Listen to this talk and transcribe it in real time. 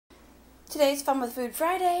Today's Fun with Food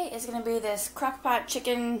Friday is going to be this Crockpot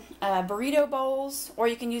chicken burrito bowls, or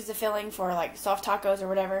you can use the filling for like soft tacos or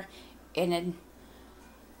whatever.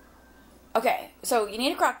 Okay, so you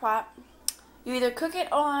need a Crockpot. You either cook it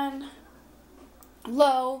on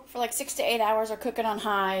low for like 6 to 8 hours, or cook it on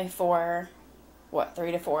high for what,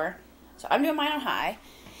 3 to 4. So I'm doing mine on high.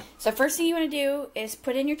 So first thing you want to do is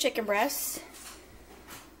put in your chicken breasts.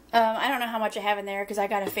 I don't know how much I have in there because I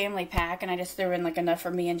got a family pack and I just threw in like enough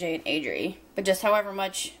for me and Jay and Adri. But just however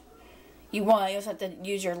much you want, you also have to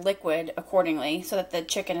use your liquid accordingly so that the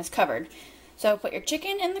chicken is covered. So put your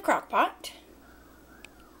chicken in the crock pot.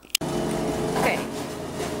 Okay.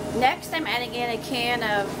 Next I'm adding in a can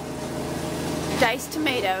of diced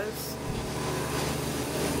tomatoes.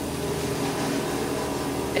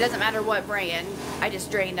 It doesn't matter what brand. I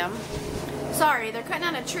just drained them. Sorry, they're cutting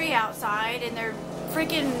down a tree outside and they're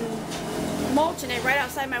freaking mulching it right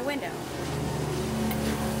outside my window.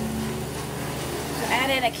 So add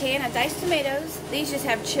in a can of diced tomatoes. These just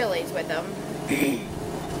have chilies with them.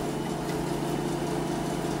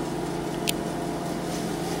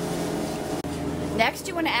 Next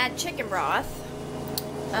you want to add chicken broth.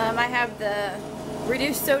 I have the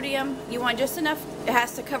reduced sodium. You want just enough, it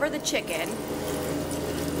has to cover the chicken.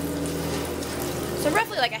 So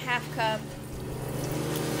roughly like a half cup.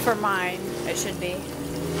 For mine, it should be.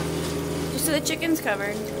 Just so the chicken's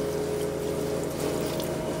covered.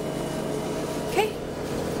 Okay.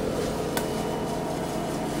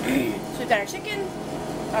 So we've got our chicken,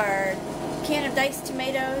 our can of diced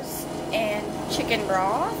tomatoes, and chicken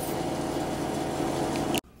broth.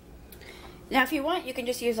 Now if you want, you can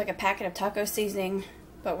just use like a packet of taco seasoning,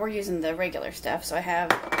 but we're using the regular stuff. So I have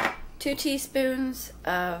 2 teaspoons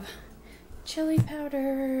of chili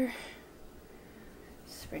powder.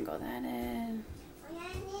 Sprinkle that in.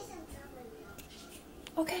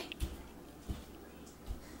 Okay.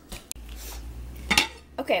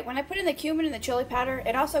 Okay, when I put in the cumin and the chili powder,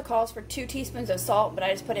 it also calls for 2 teaspoons of salt, but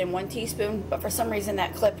I just put in 1 teaspoon, but for some reason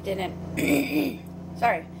that clip didn't,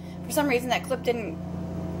 sorry, for some reason that clip didn't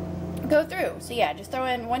go through. So yeah, just throw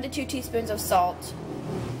in 1 to 2 teaspoons of salt.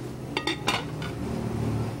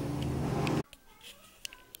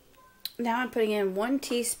 Now I'm putting in 1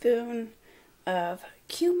 teaspoon of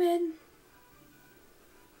cumin.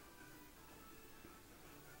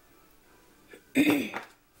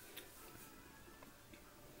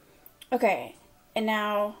 Okay, and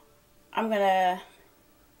now I'm gonna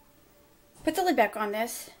put the lid back on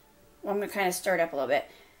this. Well, I'm gonna kind of stir it up a little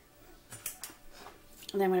bit.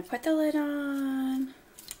 And then I'm gonna put the lid on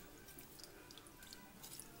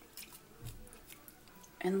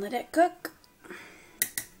and let it cook.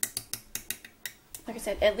 Like I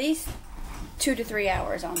said, at least 2 to 3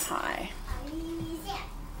 hours on high.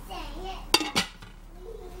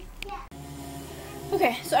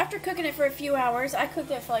 Okay, so after cooking it for a few hours, I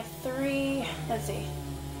cooked it for like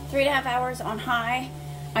 3.5 hours on high.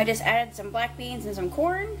 I just added some black beans and some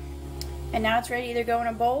corn. And now it's ready to either go in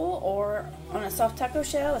a bowl or on a soft taco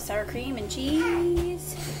shell with sour cream and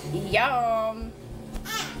cheese. Yum!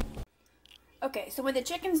 Okay, so when the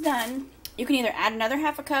chicken's done, you can either add another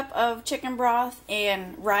half a cup of chicken broth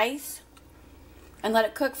and rice and let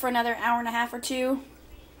it cook for another 1.5 hours or 2.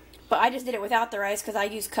 But I just did it without the rice because I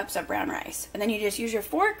use cups of brown rice. And then you just use your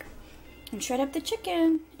fork and shred up the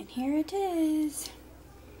chicken. And here it is.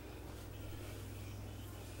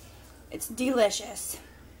 It's delicious.